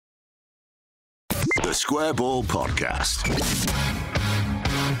The Square Ball Podcast.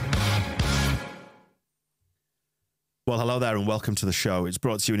 Well, hello there and welcome to the show. It's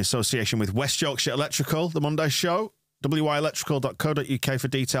brought to you in association with West Yorkshire Electrical, the Monday show. wyelectrical.co.uk for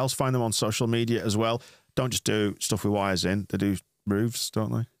details. Find them on social media as well. Don't just do stuff with wires in. They do roofs,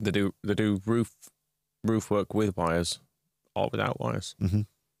 don't they? They do roof work with wires or without wires. Mm-hmm.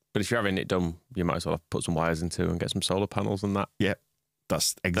 But if you're having it done, you might as well put some wires into and get some solar panels and that. Yeah,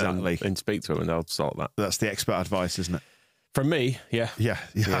 that's exactly. And speak to them and they'll sort that. That's the expert advice, isn't it? From me, yeah. Yeah,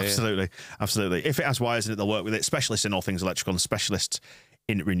 absolutely. Absolutely. If it has wires in it, they'll work with it. Specialists in all things electrical and specialists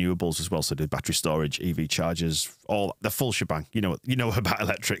in renewables as well. So do battery storage, EV chargers, all the full shebang. You know about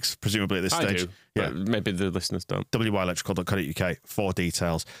electrics, presumably at this stage. I do, but maybe the listeners don't. wyelectrical.co.uk for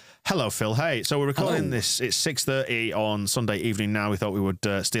details. Hello, Phil. Hey, so we're recording this. It's 6:30 on Sunday evening now. We thought we would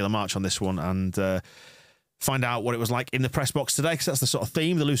steal a march on this one and find out what it was like in the press box today, because that's the sort of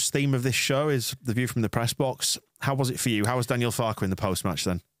theme, the loose theme of this show is the view from the press box. How was it for you? How was Daniel Farke in the post-match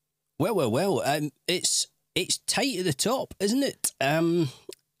then? Well. It's tight at the top, isn't it?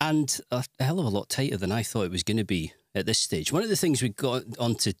 And a hell of a lot tighter than I thought it was going to be at this stage. One of the things we got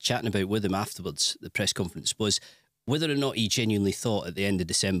onto chatting about with him afterwards, the press conference, was whether or not he genuinely thought at the end of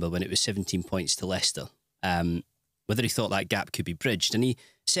December, when it was 17 points to Leicester, whether he thought that gap could be bridged. And he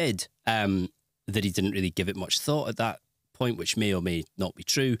said that he didn't really give it much thought at that point, which may or may not be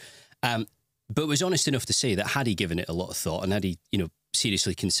true, but was honest enough to say that had he given it a lot of thought and had he,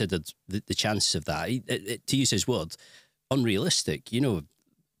 seriously considered the chances of that, to use his word, unrealistic,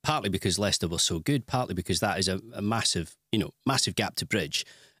 partly because Leicester was so good, partly because that is a massive gap to bridge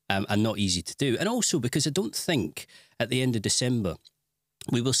and not easy to do. And also because I don't think at the end of December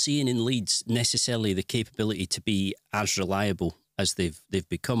we were seeing in Leeds necessarily the capability to be as reliable as they've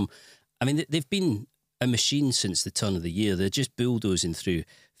become. I mean, they've been a machine since the turn of the year. They're just bulldozing through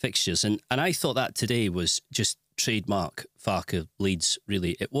fixtures. And I thought that today was just trademark Farke Leeds,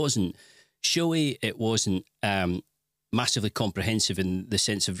 really. It wasn't showy. It wasn't massively comprehensive in the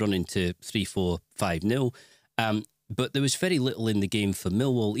sense of running to 3-4-5-0. But there was very little in the game for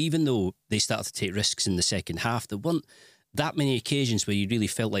Millwall, even though they started to take risks in the second half. There weren't that many occasions where you really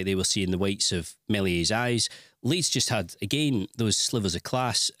felt like they were seeing the whites of Melié's eyes. Leeds just had, again, those slivers of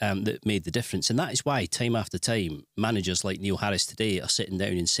class that made the difference. And that is why, time after time, managers like Neil Harris today are sitting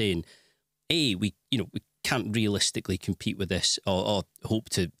down and saying, A, we can't realistically compete with this or hope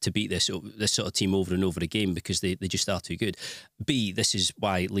to beat this sort of team over and over again because they just are too good. B, this is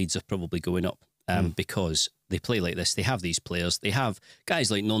why Leeds are probably going up because they play like this. They have these players. They have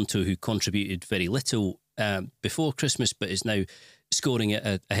guys like Nonto who contributed very little before Christmas but is now scoring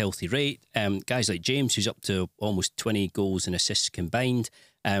at a healthy rate. Guys like James, who's up to almost 20 goals and assists combined.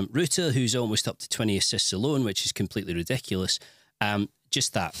 Ruta, who's almost up to 20 assists alone, which is completely ridiculous.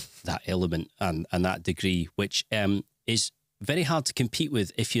 Just that element and that degree, which is very hard to compete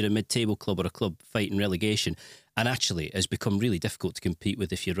with if you're a mid-table club or a club fighting relegation, and actually has become really difficult to compete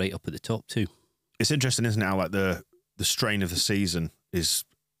with if you're right up at the top too. It's interesting, isn't it, how like the strain of the season is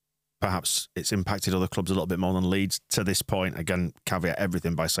perhaps it's impacted other clubs a little bit more than Leeds to this point. Again, caveat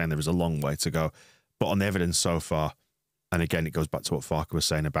everything by saying there is a long way to go. But on the evidence so far, and again, it goes back to what Farke was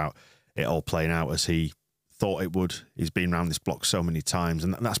saying about it all playing out as he thought it would. He's been around this block so many times,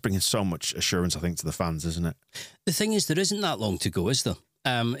 and that's bringing so much assurance, I think, to the fans, isn't it? The thing is, there isn't that long to go, is there?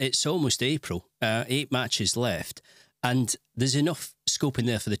 It's almost April, 8 matches left, and there's enough scope in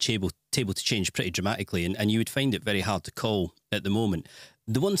there for the table to change pretty dramatically, and you would find it very hard to call at the moment.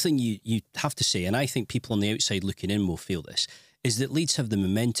 The one thing you have to say, and I think people on the outside looking in will feel this, is that Leeds have the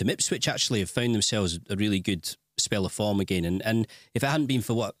momentum. Ipswich actually have found themselves a really good spell of form again, and if it hadn't been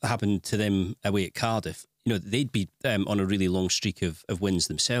for what happened to them away at Cardiff, they'd be on a really long streak of wins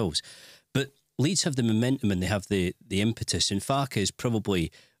themselves. But Leeds have the momentum and they have the impetus, and Farke is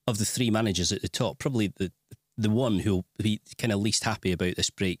probably, of the three managers at the top, probably the one who'll be kind of least happy about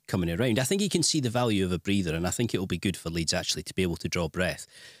this break coming around. I think he can see the value of a breather, and I think it'll be good for Leeds actually to be able to draw breath.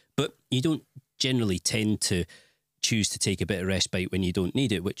 But you don't generally tend to choose to take a bit of respite when you don't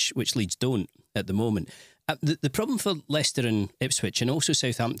need it, which Leeds don't at the moment. The problem for Leicester and Ipswich, and also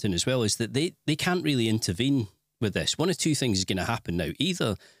Southampton as well, is that they can't really intervene with this. One of two things is going to happen now.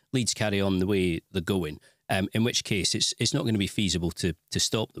 Either Leeds carry on the way they're going, in which case it's not going to be feasible to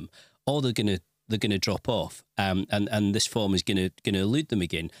stop them, or they're going to drop off, and this form is going to elude them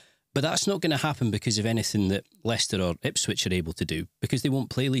again. But that's not going to happen because of anything that Leicester or Ipswich are able to do, because they won't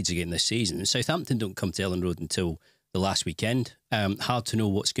play Leeds again this season. And Southampton don't come to Ellen Road until the last weekend. Hard to know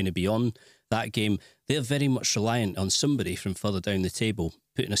what's going to be on that game. They're very much reliant on somebody from further down the table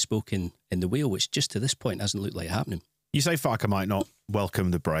putting a spoke in the wheel, which just to this point hasn't looked like happening. You say Farke might not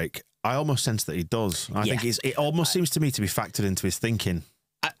welcome the break. I almost sense that he does. I think it almost seems to me to be factored into his thinking.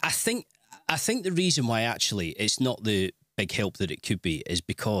 I think the reason why actually it's not the big help that it could be is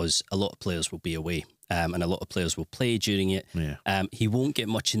because a lot of players will be away. And a lot of players will play during it. Yeah. He won't get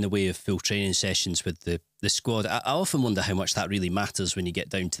much in the way of full training sessions with the squad. I often wonder how much that really matters when you get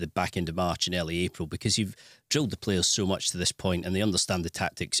down to the back end of March and early April, because you've drilled the players so much to this point and they understand the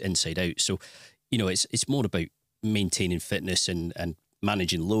tactics inside out. So, it's more about maintaining fitness and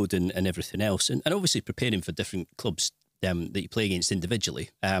managing load and everything else. And obviously preparing for different clubs that you play against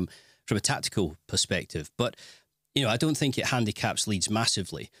individually from a tactical perspective. But, I don't think it handicaps Leeds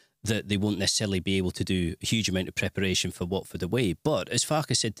massively that they won't necessarily be able to do a huge amount of preparation for Watford away. But as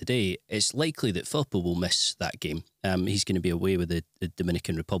Farke said today, it's likely that Firpo will miss that game. He's going to be away with the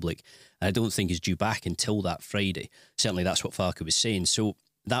Dominican Republic. And I don't think he's due back until that Friday. Certainly that's what Farke was saying. So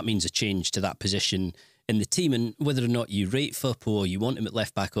that means a change to that position in the team. And whether or not you rate Firpo or you want him at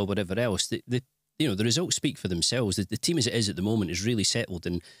left back or whatever else, the results speak for themselves. The team as it is at the moment is really settled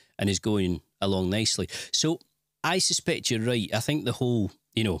and is going along nicely. So I suspect you're right. I think the whole,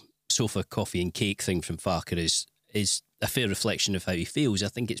 sofa, coffee and cake thing from Farke is a fair reflection of how he feels. I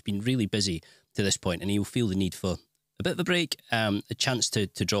think it's been really busy to this point and he'll feel the need for a bit of a break, a chance to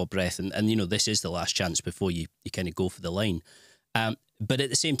draw breath. And this is the last chance before you kind of go for the line. But at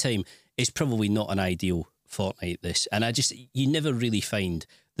the same time, it's probably not an ideal fortnight, this. And you never really find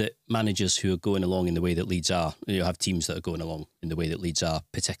that managers who are going along in the way that Leeds are, have teams that are going along in the way that Leeds are,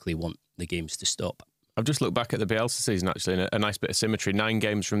 particularly want the games to stop. I've just looked back at the Bielsa season, actually, and a nice bit of symmetry. 9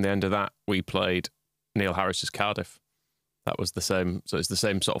 games from the end of that, we played Neil Harris's Cardiff. That was the same. So it's the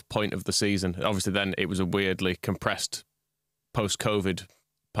same sort of point of the season. Obviously, then it was a weirdly compressed post-COVID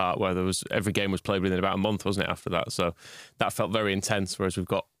part where every game was played within about a month, wasn't it, after that? So that felt very intense, whereas we've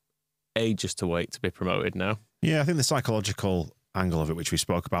got ages to wait to be promoted now. Yeah, I think the psychological angle of it, which we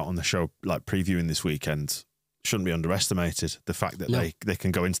spoke about on the show, like previewing this weekend, shouldn't be underestimated. The fact that they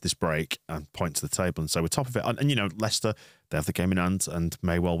can go into this break and point to the table and say we're top of it. And Leicester, they have the game in hand and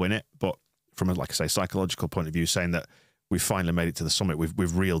may well win it. But from a, like I say, psychological point of view, saying that we've finally made it to the summit,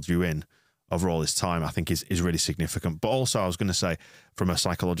 we've reeled you in over all this time, I think is really significant. But also, I was going to say, from a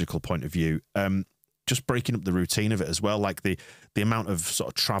psychological point of view, just breaking up the routine of it as well, like the amount of sort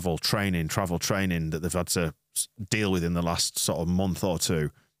of travel training that they've had to deal with in the last sort of month or two,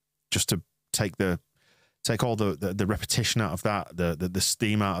 just to take all the repetition out of that, the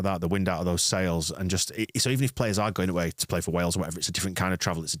steam out of that, the wind out of those sails, and so even if players are going away to play for Wales or whatever, it's a different kind of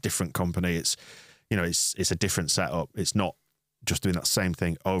travel, it's a different company, it's a different setup. It's not just doing that same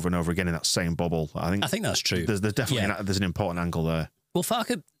thing over and over again in that same bubble. I think that's true. There's definitely there's an important angle there. Well,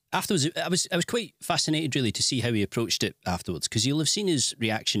 Farke, afterwards, I was quite fascinated really to see how he approached it afterwards, because you'll have seen his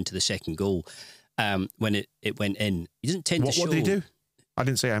reaction to the second goal when it went in. He doesn't tend to show. What did he do? I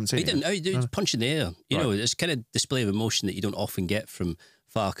didn't say I haven't seen it. He didn't punch in the air. It's kind of display of emotion that you don't often get from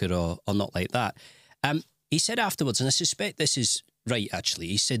Farke or not like that. He said afterwards, and I suspect this is right actually,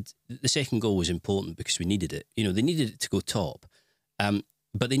 he said the second goal was important because we needed it. They needed it to go top,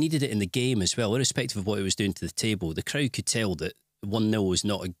 but they needed it in the game as well, irrespective of what it was doing to the table. The crowd could tell that 1-0 was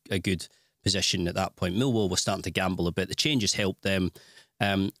not a good position at that point. Millwall were starting to gamble a bit. The changes helped them.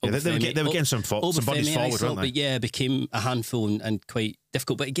 They were getting some bodies forward, weren't they? But yeah, it became a handful and quite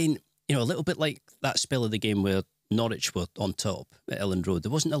difficult. But again, a little bit like that spell of the game where Norwich were on top at Elland Road.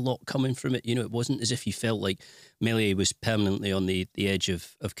 There wasn't a lot coming from it. It wasn't as if you felt like Melia was permanently on the edge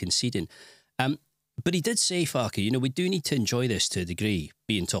of conceding. But he did say, Farke, we do need to enjoy this to a degree,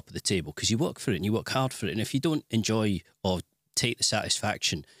 being top of the table, because you work for it and you work hard for it. And if you don't enjoy or take the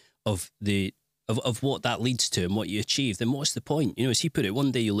satisfaction of what that leads to and what you achieve, then what's the point? As he put it,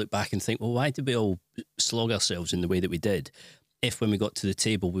 one day you'll look back and think, well, why did we all slog ourselves in the way that we did if when we got to the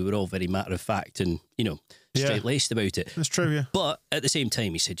table we were all very matter of fact and, straight-laced about it? That's true, yeah. But at the same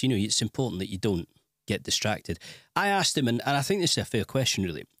time, he said, it's important that you don't get distracted. I asked him, and I think this is a fair question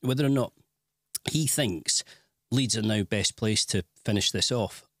really, whether or not he thinks Leeds are now best placed to finish this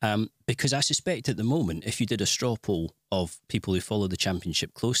off. Because I suspect at the moment, if you did a straw poll of people who follow the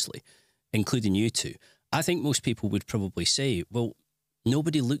Championship closely, including you two, I think most people would probably say, well,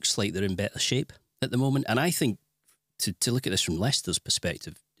 nobody looks like they're in better shape at the moment. And I think, to look at this from Leicester's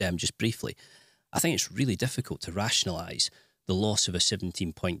perspective, just briefly, I think it's really difficult to rationalise the loss of a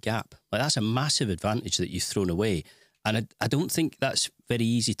 17-point gap. Like, that's a massive advantage that you've thrown away. And I don't think that's very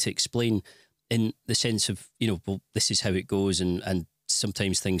easy to explain in the sense of, well, this is how it goes and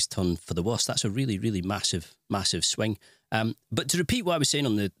sometimes things turn for the worse. That's a really, really massive, massive swing. But to repeat what I was saying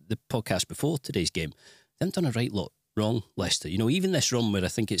on the podcast before today's game, they haven't done a right lot wrong, Leicester. You know, even this run where I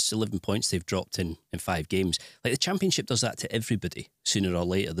think it's 11 points they've dropped in 5 games. Like the Championship does that to everybody sooner or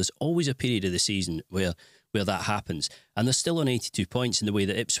later. There's always a period of the season where that happens. And they're still on 82 points in the way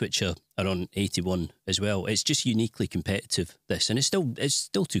that Ipswich are on 81 as well. It's just uniquely competitive, this. And it's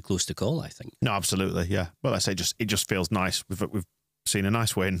still too close to call, I think. No, absolutely, yeah. Well, I say it just feels nice. We've seen a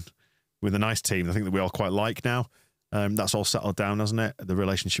nice win with a nice team. I think that we all quite like now. That's all settled down, hasn't it? The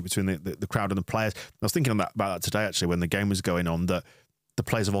relationship between the crowd and the players. I was thinking about that today, actually, when the game was going on, that the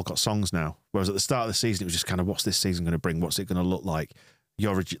players have all got songs now. Whereas at the start of the season, it was just kind of, what's this season going to bring? What's it going to look like?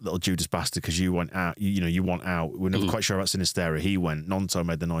 You're a little Judas bastard because you went out. You want out. We're never quite sure about Sinisterra. He went. Nonto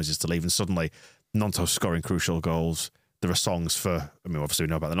made the noises to leave, and suddenly Nonto scoring crucial goals. There are songs for. I mean, obviously we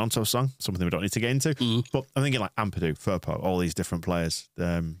know about the Nonto song, something we don't need to get into. But I'm thinking like Ampadu, Firpo, all these different players.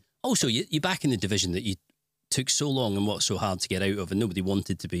 Also, you're back in the division that you took so long and worked so hard to get out of, and nobody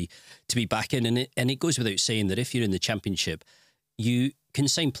wanted to be back in. And it goes without saying that if you're in the Championship, you can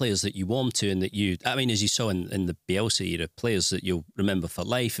sign players that you want to, and that as you saw in the Bielsa era, players that you'll remember for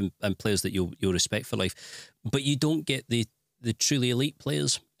life and players that you'll respect for life. But you don't get the truly elite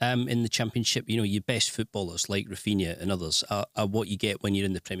players in the Championship. You know, your best footballers like Rafinha and others are what you get when you're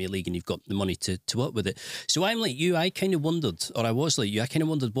in the Premier League and you've got the money to work with it. So I'm like you, I kind of wondered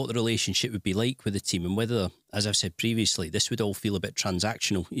what the relationship would be like with the team, and whether, as I've said previously, this would all feel a bit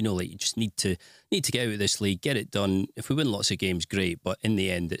transactional. You know, like you just need to get out of this league, get it done. If we win lots of games, great, but in the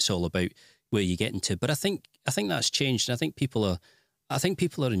end, it's all about where you get into. But I think that's changed, and I think people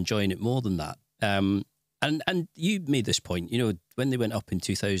are enjoying it more than that. And you made this point, you know, when they went up in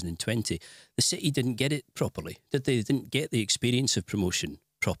 2020, the City didn't get it properly. They didn't get the experience of promotion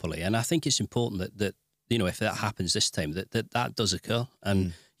properly. And I think it's important that you know, if that happens this time, that does occur.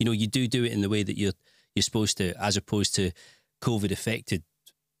 And, you know, you do it in the way that you're supposed to, as opposed to COVID-affected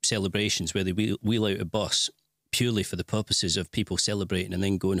celebrations where they wheel out a bus purely for the purposes of people celebrating and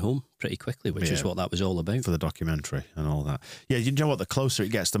then going home pretty quickly, which is what that was all about. For the documentary and all that. Yeah, you know what? The closer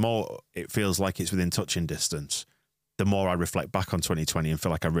it gets, the more it feels like it's within touching distance. The more I reflect back on 2020 and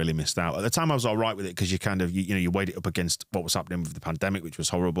feel like I really missed out. At the time, I was all right with it because you kind of, you weighed it up against what was happening with the pandemic, which was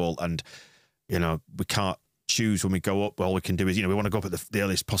horrible. And, you know, we can't choose when we go up. All we can do is, you know, we want to go up at the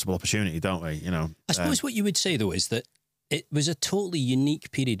earliest possible opportunity, don't we? You know, I suppose what you would say, though, is that it was a totally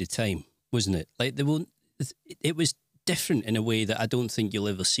unique period of time, wasn't it? Like, it was different in a way that I don't think you'll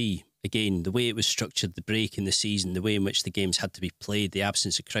ever see again. The way it was structured, the break in the season, the way in which the games had to be played, the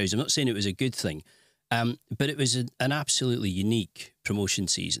absence of crowds. I'm not saying it was a good thing, but it was an absolutely unique promotion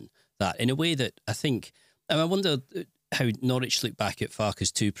season. That, in a way that I think, and I wonder how Norwich look back at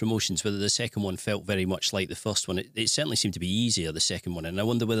Farke's 2 promotions, whether the second one felt very much like the first one. It certainly seemed to be easier, the second one, and I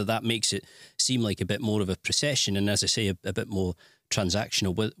wonder whether that makes it seem like a bit more of a procession, and as I say, a bit more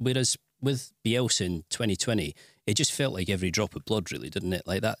transactional. Whereas with Bielsa in 2020, it just felt like every drop of blood, really, didn't it?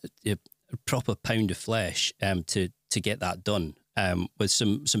 Like that, a proper pound of flesh to get that done with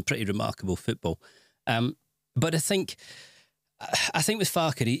some pretty remarkable football. But I think with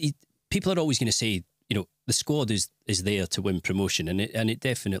Farke, people are always going to say, you know, the squad is there to win promotion, and it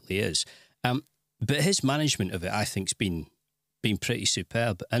definitely is. But his management of it, I think, has been pretty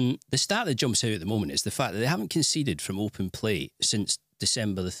superb. And the stat that jumps out at the moment is the fact that they haven't conceded from open play since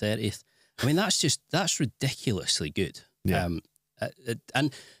December the 30th. I mean, that's ridiculously good. Yeah.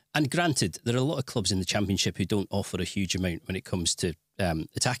 And granted, there are a lot of clubs in the Championship who don't offer a huge amount when it comes to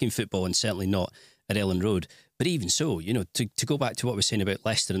attacking football, and certainly not at Ellen Road. But even so, you know, to go back to what we're saying about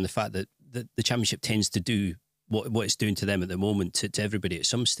Leicester and the fact that the Championship tends to do what it's doing to them at the moment to everybody at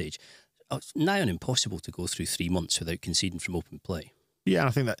some stage, it's nigh on impossible to go through 3 months without conceding from open play. Yeah, and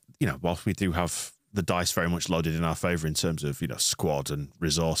I think that, you know, whilst we do have the dice very much loaded in our favour in terms of, you know, squad and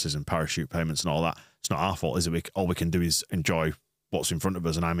resources and parachute payments and all that, it's not our fault, is it? All we can do is enjoy what's in front of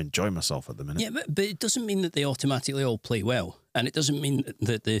us, and I'm enjoying myself at the minute. Yeah, but it doesn't mean that they automatically all play well, and it doesn't mean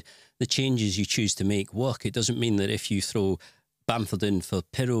that the changes you choose to make work. It doesn't mean that if you throw Bamford in for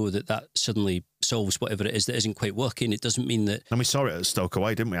Pirro, that suddenly solves whatever it is that isn't quite working. It doesn't mean that... And we saw it at Stoke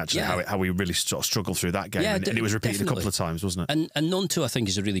away, didn't we, actually, how we really sort of struggled through that game, and it was repeated a couple of times, wasn't it? And Nonto, I think,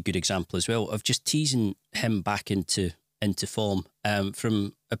 is a really good example as well of just teasing him back into form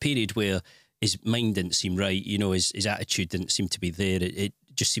from a period where his mind didn't seem right, you know, his attitude didn't seem to be there. It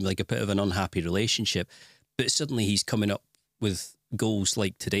just seemed like a bit of an unhappy relationship. But suddenly he's coming up with goals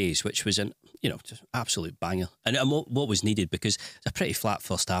like today's, which was an, you know, just absolute banger. And what was needed, because it's a pretty flat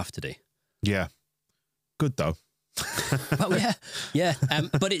first half today. Yeah. Good, though. Well, yeah.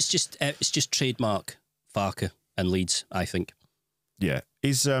 But it's just trademark Farke and Leeds, I think. Yeah.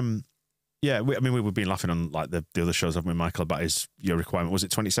 He's... we've been laughing on like the other shows, haven't we, Michael, about your requirement. Was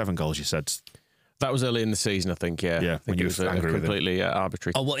it 27 goals, you said? That was early in the season, I think. Yeah, Yeah, I think it was a completely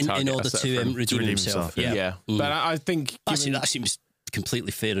arbitrary. Oh, what, in order to redeem himself? Yeah. But I think that seems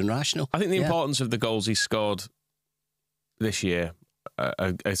completely fair and rational. I think the importance of the goals he scored this year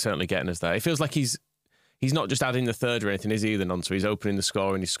are certainly getting us there. It feels like he's not just adding the third or anything, is he? Either none. So he's opening the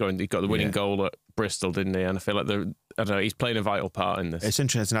score and he's scoring. He got the winning goal at Bristol, didn't he? And I feel like I don't know. He's playing a vital part in this. It's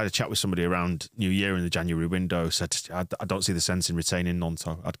interesting. I had a chat with somebody around New Year in the January window. Said I don't see the sense in retaining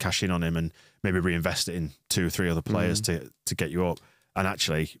Nonto. I'd cash in on him and maybe reinvest it in 2 or 3 other players to get you up. And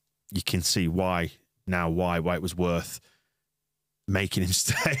actually, you can see why it was worth making him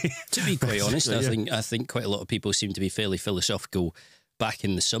stay. To be quite honest, I think quite a lot of people seem to be fairly philosophical back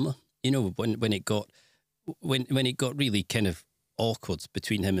in the summer. You know, when it got really kind of awkward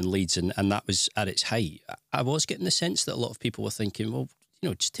between him and Leeds, and that was at its height. I was getting the sense that a lot of people were thinking, well, you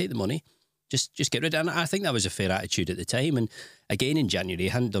know, just take the money, just get rid of it. And I think that was a fair attitude at the time. And again, in January, he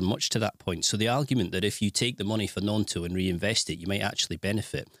hadn't done much to that point. So the argument that if you take the money for Nonto and reinvest it, you might actually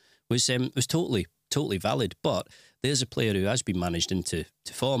benefit was totally valid. But there's a player who has been managed into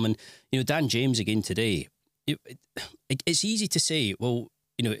form. And, you know, Dan James again today, it's easy to say, well,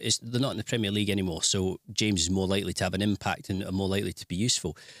 you know, they're not in the Premier League anymore, so James is more likely to have an impact and more likely to be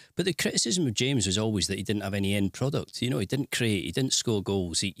useful. But the criticism of James was always that he didn't have any end product. You know, he didn't create, he didn't score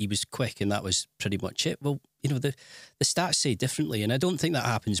goals, he was quick, and that was pretty much it. Well, you know, the stats say differently, and I don't think that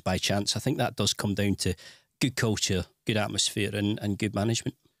happens by chance. I think that does come down to good culture, good atmosphere, and good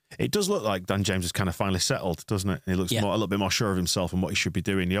management. It does look like Dan James has kind of finally settled, doesn't it? He looks a little bit more sure of himself and what he should be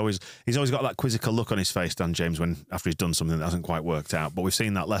doing. He's always got that quizzical look on his face, Dan James, after he's done something that hasn't quite worked out. But we've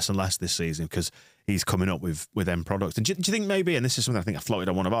seen that less and less this season because he's coming up with end products. And do you think maybe, and this is something I think I floated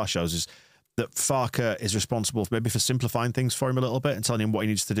on one of our shows, is that Farke is responsible maybe for simplifying things for him a little bit and telling him what he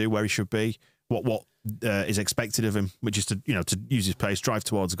needs to do, where he should be, what is expected of him, which is to use his pace, drive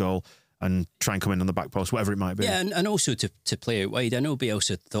towards goal, and try and come in on the back post, whatever it might be. Yeah, and also to play out wide. I know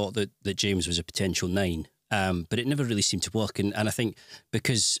Bielsa thought that James was a potential 9, but it never really seemed to work. And I think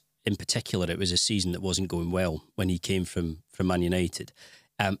because, in particular, it was a season that wasn't going well when he came from Man United,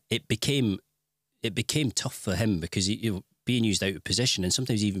 it became tough for him because he being used out of position and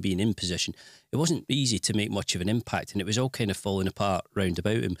sometimes even being in position, it wasn't easy to make much of an impact, and it was all kind of falling apart round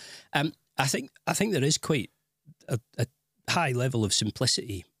about him. I think there is quite a high level of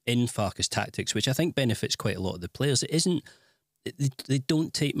simplicity in Farke's tactics, which I think benefits quite a lot of the players. They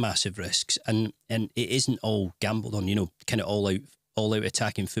don't take massive risks, and it isn't all gambled on, kind of all out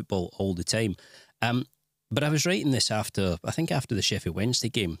attacking football all the time. But I was writing this after the Sheffield Wednesday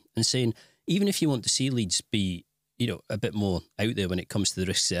game and saying, even if you want to see Leeds be, a bit more out there when it comes to the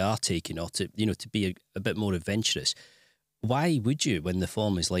risks they are taking, or to be a bit more adventurous, why would you when the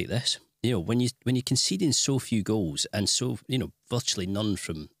form is like this? When you're conceding so few goals and so, virtually none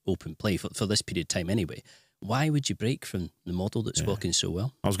from open play for this period of time anyway, why would you break from the model that's working so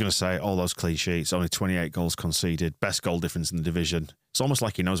well? I was going to say, all those clean sheets, only 28 goals conceded, best goal difference in the division. It's almost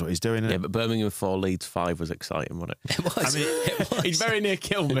like he knows what he's doing. Yeah, but Birmingham 4, Leeds 5 was exciting, wasn't it? It was. It was. He'd very near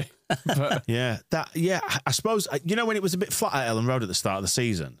killed me. But. I suppose, when it was a bit flat at Ellen Road at the start of the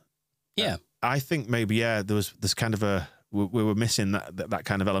season, I think maybe, there's kind of we were missing that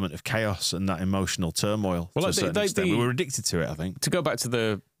kind of element of chaos and that emotional turmoil. Well, we were addicted to it, I think. To go back to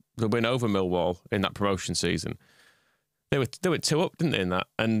the win over Millwall in that promotion season, they were 2 up, didn't they, in that?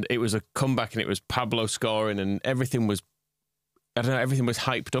 And it was a comeback, and it was Pablo scoring, and everything was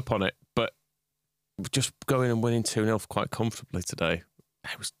hyped up on it. But just going and winning 2-0 quite comfortably today,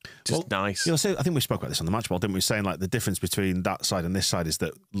 it was just nice. I think we spoke about this on the match ball, didn't we? Saying like the difference between that side and this side is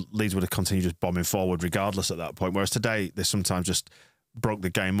that Leeds would have continued just bombing forward regardless at that point. Whereas today, they sometimes just broke the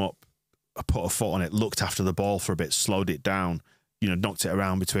game up, put a foot on it, looked after the ball for a bit, slowed it down, knocked it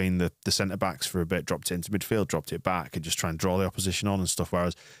around between the centre-backs for a bit, dropped it into midfield, dropped it back, and just try and draw the opposition on and stuff,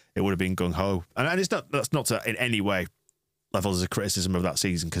 whereas it would have been gung-ho. And that's not to, in any way, levels as a criticism of that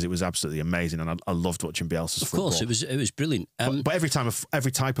season, because it was absolutely amazing, and I loved watching Bielsa's football. Of course, it was brilliant. But every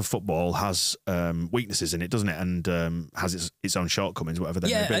type of football has weaknesses in it, doesn't it? And has its own shortcomings, whatever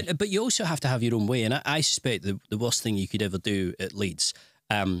they may be. But you also have to have your own way, and I suspect the worst thing you could ever do at Leeds,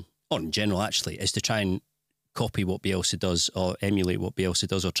 or in general actually, is to try and copy what Bielsa does or emulate what Bielsa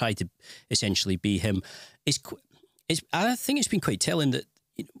does or try to essentially be him. I think it's been quite telling that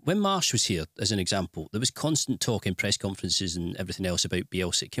when Marsh was here, as an example, there was constant talk in press conferences and everything else about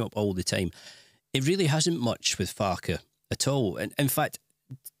Bielsa. It came up all the time. It really hasn't much with Farke at all. And in fact,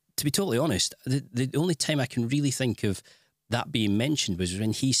 to be totally honest, the only time I can really think of that being mentioned was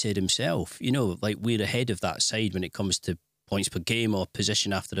when he said himself, like we're ahead of that side when it comes to points per game or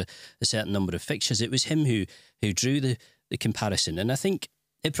position after a certain number of fixtures. It was him who drew the comparison. And I think,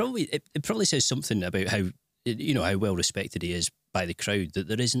 It probably says something about how how well respected he is by the crowd, that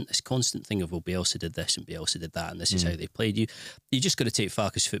there isn't this constant thing of, well, Bielsa did this and Bielsa did that, and this is how they played. You just got to take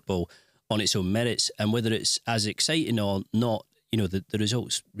Farke's football on its own merits, and whether it's as exciting or not, the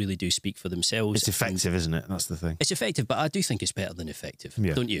results really do speak for themselves. It's effective, isn't it? That's the thing. It's effective, but I do think it's better than effective,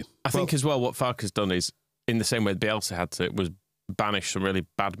 don't you? I think as well what Farke's done is, in the same way Bielsa had to, was banish some really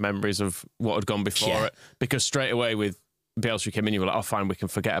bad memories of what had gone before it, because straight away with Bielsa who came in, you were like, oh, fine, we can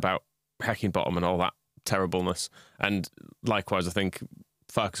forget about Heckingbottom and all that terribleness. And likewise, I think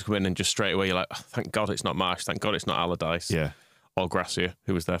Farke's come in and just straight away you're like, oh, thank God it's not Marsh, thank God it's not Allardyce, or Gracia,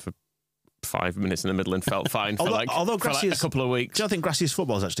 who was there for 5 minutes in the middle and felt fine for like a couple of weeks. Do you think Gracia's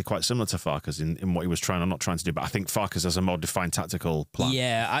football is actually quite similar to Farke's in what he was trying? I'm not trying to do, but I think Farke's has a more defined tactical plan.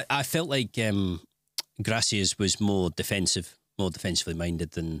 Yeah, I felt like Gracia's was more defensively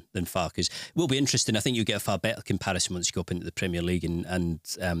minded than Farke's. It will be interesting. I think you'll get a far better comparison once you go up into the Premier League, and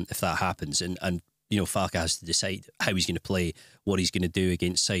if that happens, and Farke has to decide how he's going to play, what he's going to do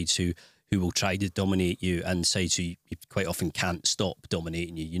against sides who will try to dominate you, and sides who you quite often can't stop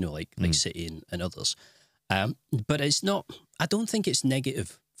dominating you, like City and others. But it's not, I don't think it's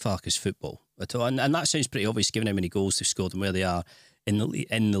negative, Farke's football at all. And that sounds pretty obvious given how many goals they've scored and where they are in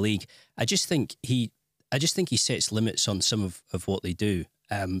the league. I just think he sets limits on some of what they do,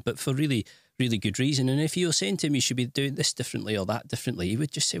 but for really, really good reason. And if you're saying to him you should be doing this differently or that differently, he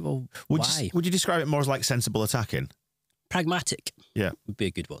would just say, well, why? Would you describe it more as like sensible attacking? Pragmatic, would be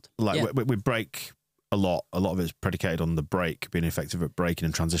a good word. Like we break a lot of it's predicated on the break, being effective at breaking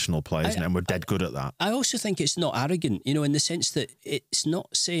and transitional plays, isn't it? And we're dead good at that. I also think it's not arrogant, in the sense that it's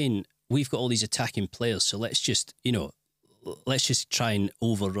not saying we've got all these attacking players, so let's just try and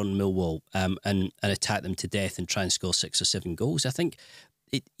overrun Millwall and attack them to death and try and score 6 or 7 goals. I think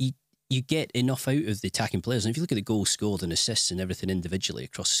you get enough out of the attacking players, and if you look at the goals scored and assists and everything individually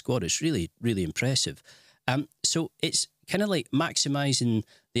across the squad, it's really, really impressive. So it's kind of like maximising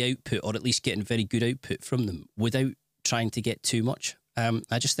the output, or at least getting very good output from them without trying to get too much.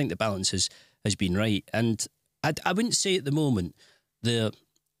 I just think the balance has been right. And I wouldn't say at the moment they're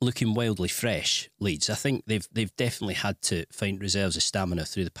looking wildly fresh, Leeds. I think they've definitely had to find reserves of stamina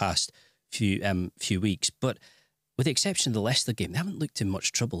through the past few weeks. But with the exception of the Leicester game, they haven't looked in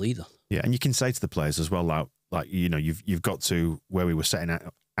much trouble either. Yeah, and you can say to the players as well, like you've got to where we were setting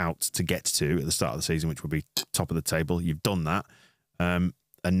out to get to at the start of the season, which would be top of the table. You've done that, and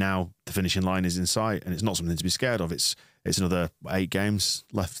now the finishing line is in sight, and it's not something to be scared of. It's another 8 games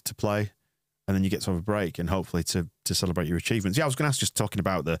left to play, and then you get to have a break and hopefully to celebrate your achievements. Yeah, I was going to ask, just talking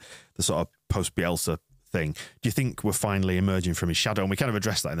about the sort of post Bielsa thing. Do you think we're finally emerging from his shadow? And we kind of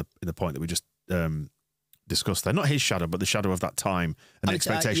addressed that in the point that we just discussed there. Not his shadow, but the shadow of that time and the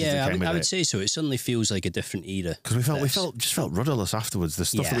expectations that came with it. I would say so. It suddenly feels like a different era. Because we felt rudderless afterwards. The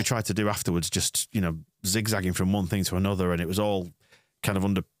stuff that we tried to do afterwards, just zigzagging from one thing to another, and it was all kind of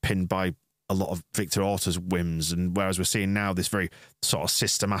underpinned by a lot of Victor Orta's whims. And whereas we're seeing now this very sort of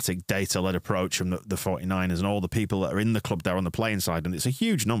systematic data-led approach from the 49ers and all the people that are in the club there on the playing side, and it's a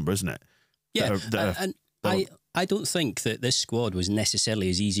huge number, isn't it? Yeah, I don't think that this squad was necessarily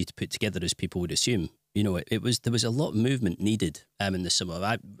as easy to put together as people would assume. There was a lot of movement needed in the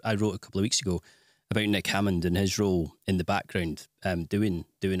summer. I wrote a couple of weeks ago about Nick Hammond and his role in the background, doing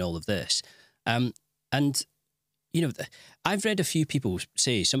all of this. And I've read a few people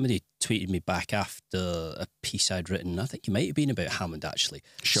say, somebody tweeted me back after a piece I'd written, I think it might have been about Hammond actually.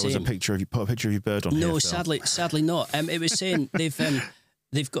 Show us a picture of you, put a picture of your bird on here. No, sadly not. It was saying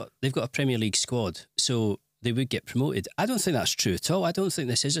they've got a Premier League squad, so they would get promoted. I don't think that's true at all. I don't think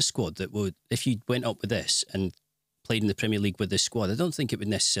this is a squad that would, if you went up with this and played in the Premier League with this squad, I don't think it would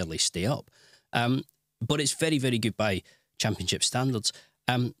necessarily stay up. But it's very, very good by Championship standards.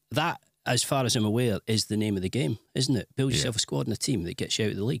 That, as far as I'm aware, is the name of the game, isn't it? Build yourself a squad and a team that gets you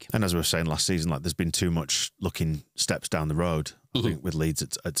out of the league. And as we were saying last season, there's been too much looking steps down the road, I think, with Leeds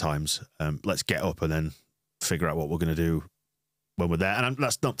at times. Let's get up and then figure out what we're going to do when we're there. And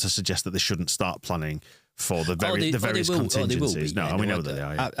that's not to suggest that they shouldn't start planning for the various contingencies. We know that they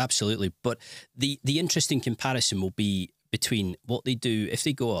are. Absolutely. But the interesting comparison will be between what they do, if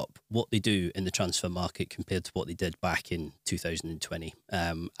they go up, what they do in the transfer market compared to what they did back in 2020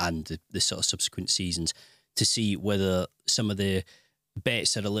 and the sort of subsequent seasons, to see whether some of the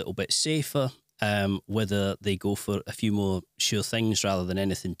bets are a little bit safer, whether they go for a few more sure things rather than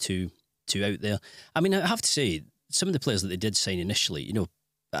anything too out there. I mean, I have to say, some of the players that they did sign initially,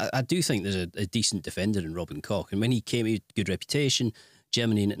 I do think there's a decent defender in Robin Koch. And when he came, he had good reputation.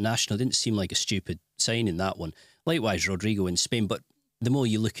 Germany International didn't seem like a stupid signing, that one. Likewise, Rodrigo in Spain. But the more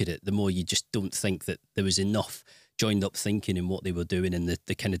you look at it, the more you just don't think that there was enough joined up thinking in what they were doing and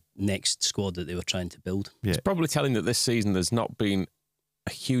the kind of next squad that they were trying to build. Yeah. It's probably telling that this season there's not been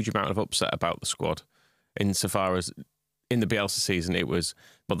a huge amount of upset about the squad, insofar as in the Bielsa season it was,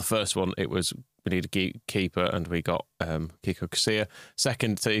 well, the first one it was we need a keeper and we got Kiko Casilla.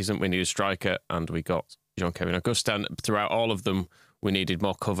 Second season we needed a striker and we got Jean-Kevin Augustin. Throughout all of them we needed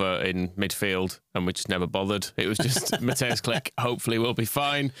more cover in midfield and we just never bothered. It was just Mateus Klick, hopefully we'll be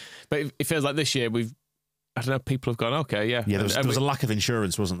fine. But it feels like this year I don't know, people have gone, okay, yeah. Yeah, there was a lack of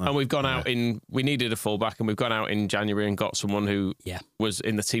insurance, wasn't there? And we've gone out we needed a fullback and we've gone out in January and got someone who was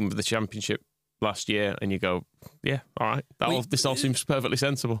in the team of the Championship last year, and you go, yeah, all right, this all seems perfectly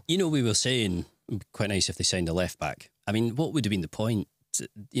sensible. You know, we were saying, quite nice if they signed a left back. I mean, what would have been the point,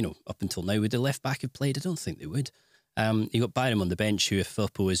 up until now? Would the left back have played? I don't think they would. You got Byram on the bench, who, if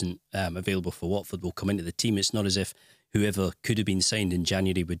Firpo isn't available for Watford, will come into the team. It's not as if whoever could have been signed in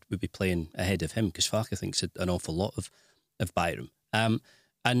January would be playing ahead of him, because Farke thinks an awful lot of Byram.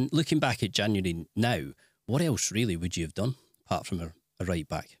 And looking back at January now, what else really would you have done apart from a right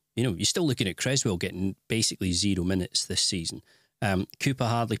back? You're still looking at Creswell getting basically 0 minutes this season. Cooper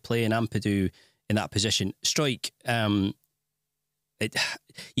hardly playing, Ampadu in that position. Strike, you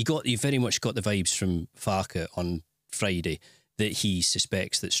very much got the vibes from Farke on Friday that he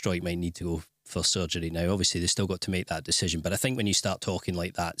suspects that Strike might need to go for surgery now. Obviously, they've still got to make that decision, but I think when you start talking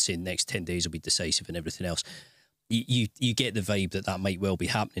like that, saying next 10 days will be decisive and everything else, you get the vibe that might well be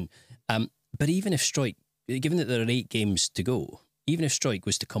happening. But even if Strike, given that there are 8 games to go, even if Strike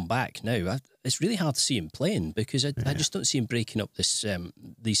was to come back now, it's really hard to see him playing, because I just don't see him breaking up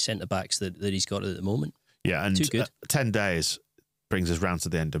these centre-backs that he's got at the moment. Yeah, and Too good. 10 days brings us round to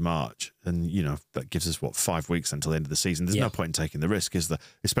the end of March, and that gives us 5 weeks until the end of the season. There's no point in taking the risk, is there?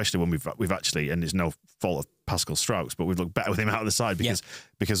 Especially when we've actually, and it's no fault of Pascal Strauch's, but we've looked better with him out of the side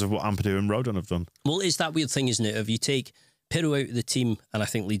because of what Ampadu and Rodon have done. Well, it's that weird thing, isn't it? If you take Pirro out of the team, and I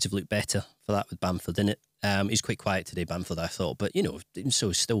think Leeds have looked better for that with Bamford in it. He's quite quiet today, Bamford, I thought, but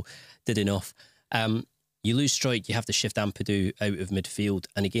so still did enough. You lose Strike, you have to shift Ampadu out of midfield,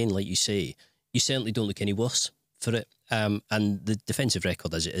 and again, like you say, you certainly don't look any worse for it. And the defensive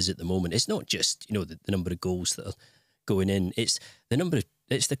record as it is at the moment, it's not just the number of goals that are going in, it's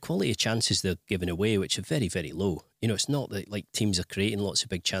the quality of chances they're giving away, which are very, very low. It's not that like teams are creating lots of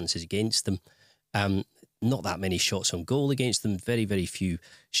big chances against them. Not that many shots on goal against them, very, very few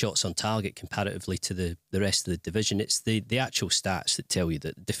shots on target comparatively to the rest of the division. It's the actual stats that tell you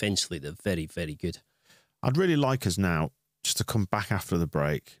that defensively they're very, very good. I'd really like us now just to come back after the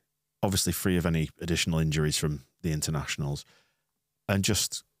break, obviously free of any additional injuries from the internationals, and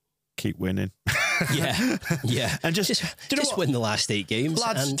just keep winning. Yeah. And just win the last 8 games.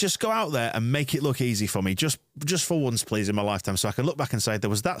 Lads, and just go out there and make it look easy for me, just for once, please, in my lifetime, so I can look back and say there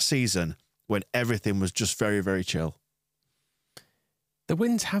was that season when everything was just very, very chill. The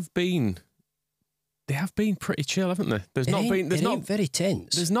wins have been pretty chill, haven't they? There's not very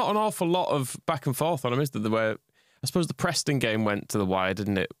tense. There's not an awful lot of back and forth on them, is there? Where I suppose the Preston game went to the wire,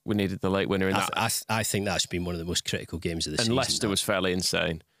 didn't it? We needed the late winner in that. I think that's been one of the most critical games of the season. And Leicester was fairly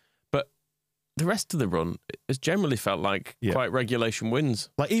insane. But the rest of the run has generally felt like quite regulation wins.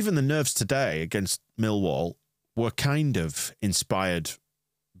 Like even the nerves today against Millwall were kind of inspired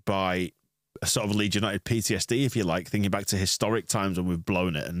by a sort of Leeds United PTSD, if you like, thinking back to historic times when we've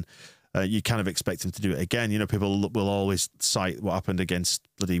blown it, and you kind of expect them to do it again. People will always cite what happened against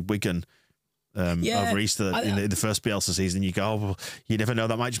bloody Wigan over Easter in the first Bielsa season. You go, oh, well, you never know,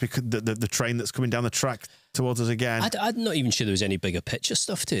 that might just be the train that's coming down the track towards us again. I'm not even sure there was any bigger picture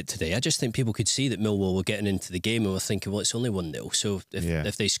stuff to it today. I just think people could see that Millwall were getting into the game and were thinking, well, it's only 1-0, so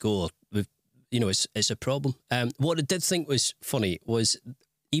if they score, it's a problem. What I did think was funny was,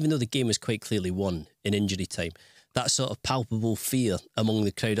 even though the game was quite clearly won in injury time, that sort of palpable fear among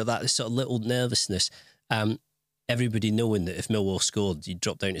the crowd, or that sort of little nervousness, everybody knowing that if Millwall scored, you'd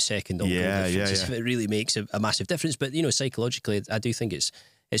drop down to second. It really makes a massive difference. But, psychologically, I do think it's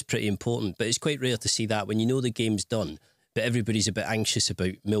pretty important. But it's quite rare to see that when the game's done, but everybody's a bit anxious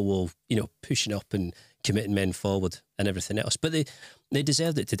about Millwall, pushing up and committing men forward and everything else. But they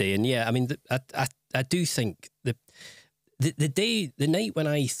deserved it today. And, yeah, I mean, I do think the night when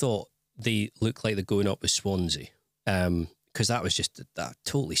I thought they looked like they're going up with Swansea, because that was just that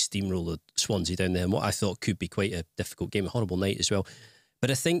totally steamroller Swansea down there, and what I thought could be quite a difficult game, a horrible night as well. But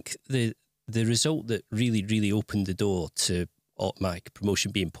I think the result that really, really opened the door to automatic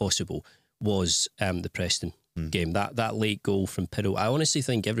promotion being possible was the Preston game. That late goal from Pirro. I honestly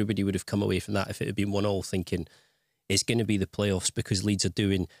think everybody would have come away from that, if it had been 1-1, thinking it's going to be the playoffs, because Leeds are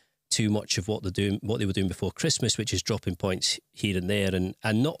doing too much of what they were doing before Christmas, which is dropping points here and there, and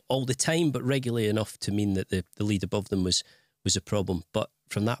not all the time, but regularly enough to mean that the lead above them was a problem. But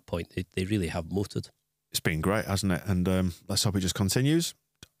from that point, they really have motored. It's been great, hasn't it? And let's hope it just continues.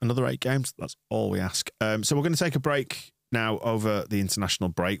 Another 8 games, that's all we ask. So we're going to take a break now over the international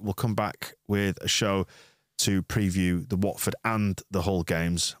break. We'll come back with a show to preview the Watford and the Hull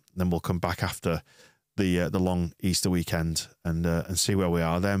games. Then we'll come back after the long Easter weekend and see where we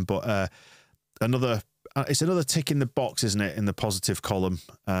are then. But it's another tick in the box, isn't it, in the positive column?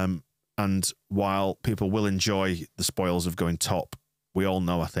 And while people will enjoy the spoils of going top, we all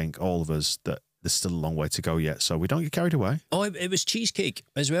know, I think, all of us, that there's still a long way to go yet. So we don't get carried away. Oh, it was cheesecake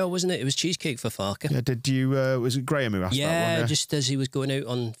as well, wasn't it? It was cheesecake for Farke. Yeah, did you? Was it Graham who asked that one? Yeah, just as he was going out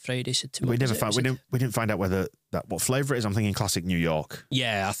on Friday, said to me. We didn't find out what flavour it is. I'm thinking classic New York.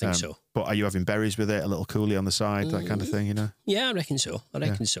 Yeah, I think so. But are you having berries with it? A little coolie on the side, that kind of thing, you know? Yeah, I reckon so.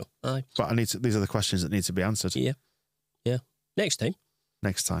 Aye. But these are the questions that need to be answered. Yeah. Next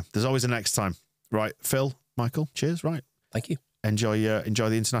time. There's always a next time. Right, Phil, Michael, cheers. Right. Thank you. Enjoy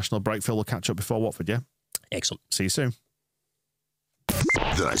the international break. Phil, we'll catch up before Watford, yeah? Excellent. See you soon.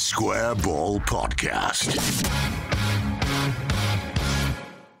 The Square Ball Podcast.